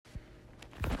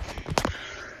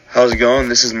How's it going?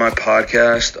 This is my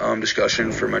podcast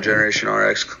discussion for my Generation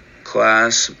RX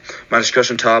class. My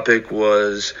discussion topic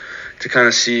was to kind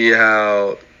of see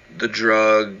how the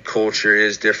drug culture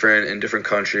is different in different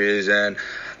countries. And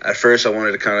at first I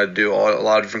wanted to kind of do a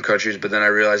lot of different countries, but then I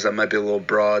realized that might be a little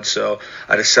broad. So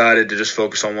I decided to just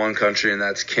focus on one country, and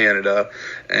that's Canada.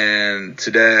 And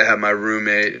today I have my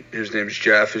roommate, his name is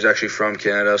Jeff, who's actually from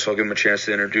Canada. So I'll give him a chance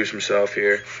to introduce himself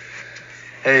here.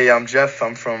 Hey, I'm Jeff.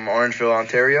 I'm from Orangeville,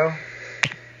 Ontario.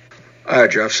 All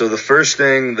right, Jeff. So the first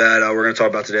thing that we're going to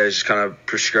talk about today is just kind of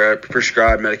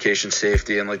prescribed medication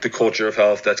safety and like the culture of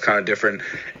health that's kind of different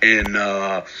in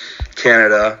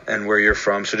Canada and where you're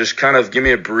from. So just kind of give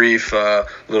me a brief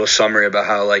little summary about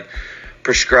how like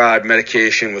prescribed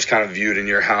medication was kind of viewed in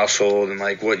your household and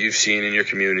like what you've seen in your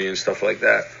community and stuff like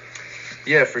that.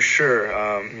 Yeah, for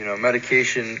sure.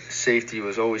 Medication safety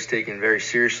was always taken very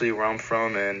seriously where I'm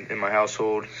from and in my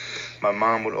household. My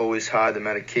mom would always hide the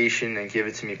medication and give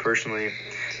it to me personally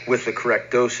with the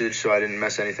correct dosage so I didn't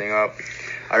mess anything up.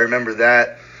 I remember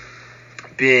that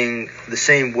being the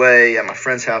same way at my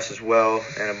friend's house as well,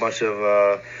 and a bunch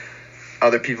of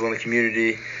other people in the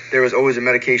community. There was always a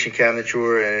medication cabinet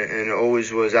drawer, and it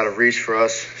always was out of reach for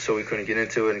us, so we couldn't get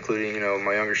into it, including,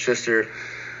 my younger sister.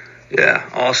 Yeah,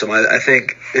 awesome. I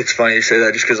think it's funny you say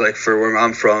that just because, like, for where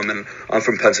I'm from, and I'm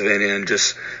from Pennsylvania, and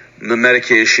just the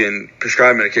medication,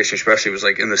 prescribed medication especially, was,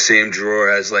 like, in the same drawer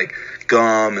as, like,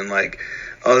 gum and, like,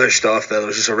 other stuff that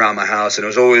was just around my house, and it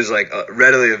was always, like,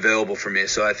 readily available for me.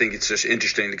 So I think it's just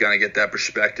interesting to kind of get that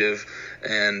perspective,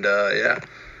 and, yeah.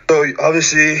 So,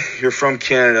 obviously, you're from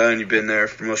Canada, and you've been there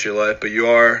for most of your life, but you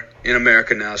are in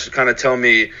America now. So kind of tell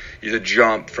me the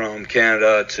jump from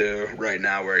Canada to right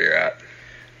now where you're at.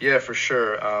 Yeah, for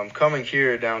sure. Coming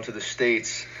here down to the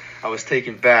States, I was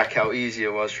taken back how easy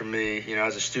it was for me,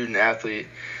 as a student athlete,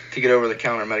 to get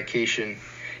over-the-counter medication.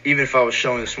 Even if I was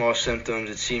showing the small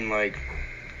symptoms, it seemed like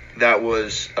that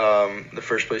was the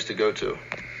first place to go to.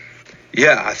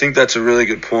 Yeah, I think that's a really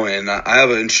good point. And I have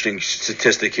an interesting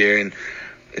statistic here, and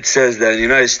it says that in the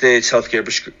United States, healthcare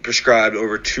prescribed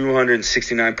over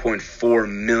 269.4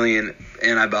 million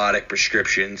antibiotic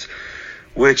prescriptions,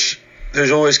 which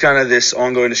there's always kind of this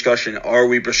ongoing discussion, are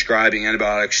we prescribing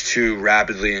antibiotics too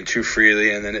rapidly and too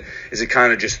freely, and then is it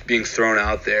kind of just being thrown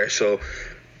out there? So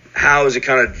how is it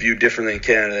kind of viewed differently in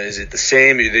Canada? Is it the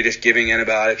same? Are they just giving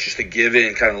antibiotics just to give it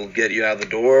and kind of get you out the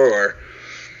door? Or?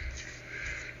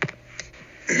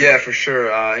 Yeah, for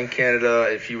sure. In Canada,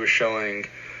 if you were showing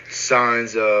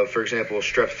signs of, for example,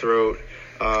 strep throat,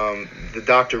 the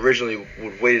doctor originally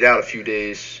would wait it out a few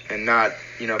days and not,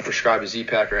 prescribe a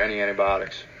Z-Pak or any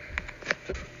antibiotics.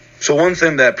 So one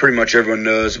thing that pretty much everyone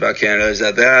knows about Canada is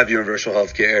that they have universal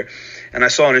health care. And I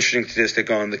saw an interesting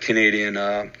statistic on the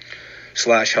Canadian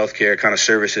slash healthcare kind of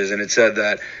services, and it said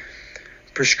that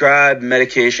prescribed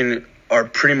medication are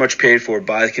pretty much paid for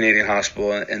by the Canadian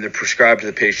hospital, and they're prescribed to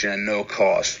the patient at no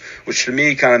cost, which to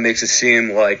me kind of makes it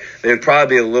seem like they'd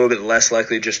probably be a little bit less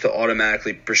likely just to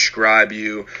automatically prescribe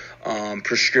you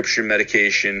prescription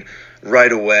medication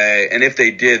right away. And if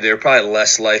they did, they're probably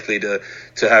less likely to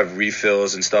have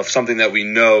refills and stuff. Something that we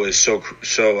know is so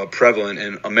prevalent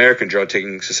in American drug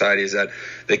taking society is that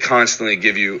they constantly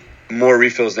give you more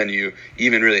refills than you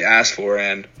even really ask for.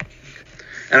 And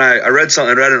I read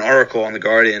an article on The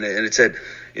Guardian, and it said,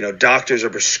 doctors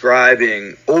are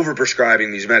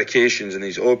over-prescribing these medications and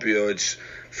these opioids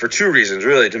for two reasons,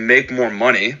 really: to make more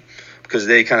money, because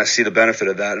they kind of see the benefit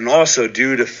of that, and also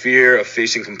due to fear of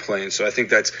facing complaints. So I think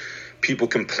that's people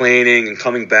complaining and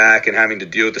coming back and having to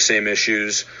deal with the same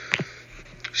issues.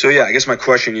 So yeah, I guess my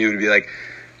question to you would be like,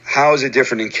 how is it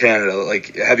different in Canada?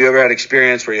 Like, have you ever had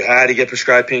experience where you had to get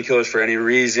prescribed painkillers for any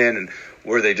reason, and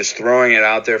were they just throwing it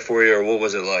out there for you, or what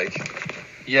was it like?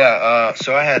 Yeah,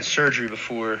 so I had surgery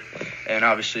before, and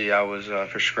obviously I was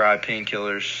prescribed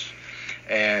painkillers,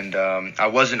 and I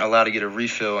wasn't allowed to get a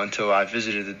refill until I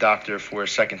visited the doctor for a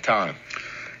second time.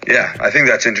 Yeah, I think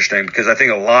that's interesting, because I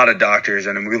think a lot of doctors,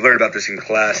 and we learned about this in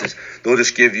classes, they'll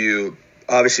just give you,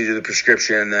 obviously, do the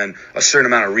prescription and then a certain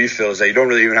amount of refills that you don't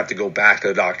really even have to go back to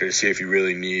the doctor to see if you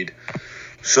really need.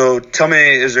 So tell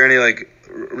me, is there any like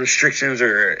restrictions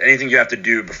or anything you have to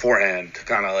do beforehand to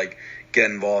kind of like get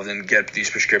involved and get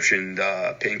these prescription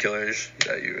painkillers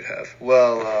that you would have?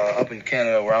 Well, up in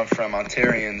Canada, where I'm from,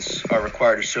 Ontarians are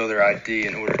required to show their ID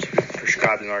in order to be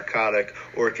prescribed a narcotic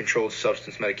or a controlled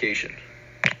substance medication.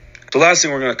 The last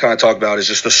thing we're going to kind of talk about is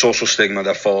just the social stigma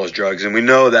that follows drugs. And we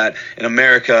know that in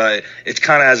America, it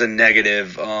kind of has a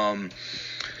negative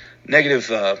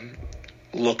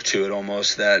look to it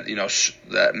almost, that,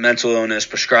 that mental illness,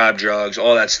 prescribed drugs,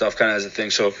 all that stuff kind of has a thing.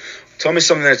 So tell me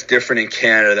something that's different in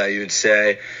Canada that you would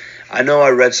say, I know I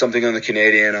read something on the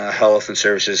Canadian health and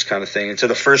services kind of thing, and so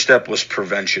the first step was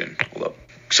prevention.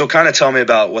 So kind of tell me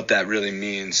about what that really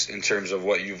means in terms of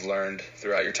what you've learned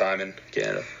throughout your time in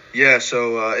Canada. Yeah,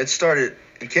 so it started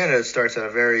in Canada. It starts at a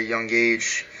very young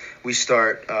age. We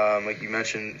start, like you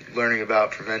mentioned, learning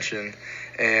about prevention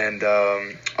and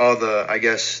all the, I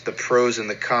guess, the pros and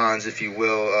the cons, if you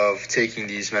will, of taking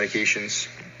these medications.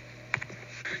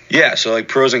 Yeah, so like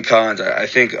pros and cons. I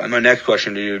think my next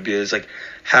question to you would be like,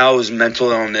 how is mental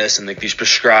illness and like these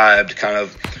prescribed kind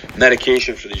of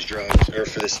medication for these drugs or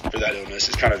for that illness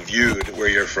is kind of viewed where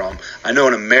you're from? I know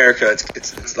in America,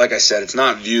 it's like I said, it's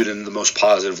not viewed in the most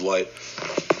positive light.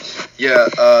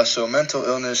 Yeah, so mental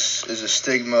illness is a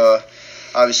stigma.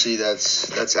 Obviously,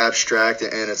 that's abstract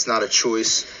and it's not a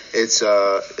choice. It's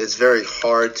very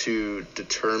hard to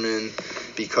determine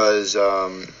because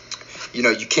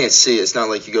you can't see it. It's not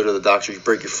like you go to the doctor, you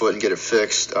break your foot and get it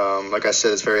fixed. Like I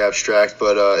said, it's very abstract,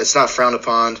 but it's not frowned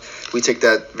upon. We take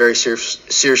that very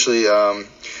seriously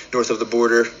north of the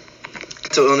border.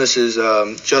 Mental illness is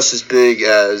just as big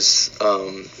as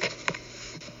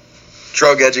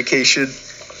drug education,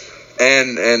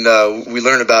 and we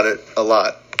learn about it a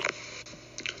lot.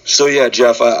 So yeah,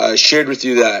 Jeff, I shared with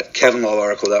you that Kevin Love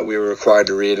article that we were required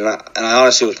to read, and I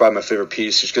honestly, it was probably my favorite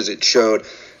piece just because it showed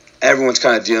everyone's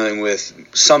kind of dealing with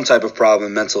some type of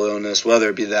problem, mental illness, whether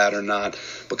it be that or not.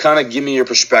 But kind of give me your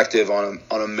perspective on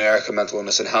American mental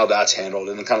illness and how that's handled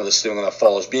and kind of the stigma that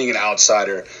follows, being an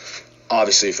outsider,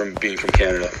 obviously, from being from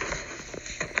Canada.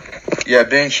 Yeah,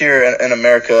 being here in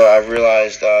America, I've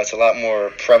realized it's a lot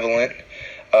more prevalent,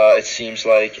 it seems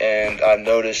like, and I've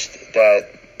noticed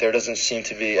that there doesn't seem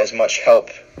to be as much help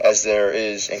as there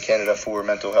is in Canada for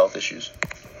mental health issues.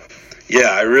 Yeah,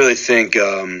 I really think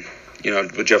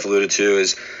what Jeff alluded to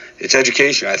is it's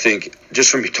education. I think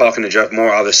just from talking to Jeff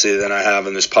more, obviously, than I have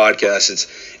in this podcast,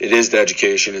 it is the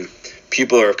education, and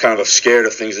people are kind of scared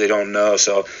of things they don't know.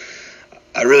 So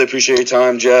I really appreciate your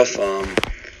time, Jeff.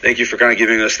 Thank you for kind of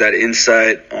giving us that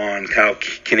insight on how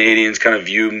Canadians kind of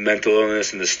view mental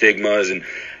illness and the stigmas and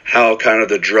how kind of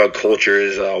the drug culture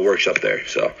works up there.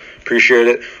 So appreciate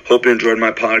it. Hope you enjoyed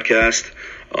my podcast.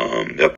 Yep.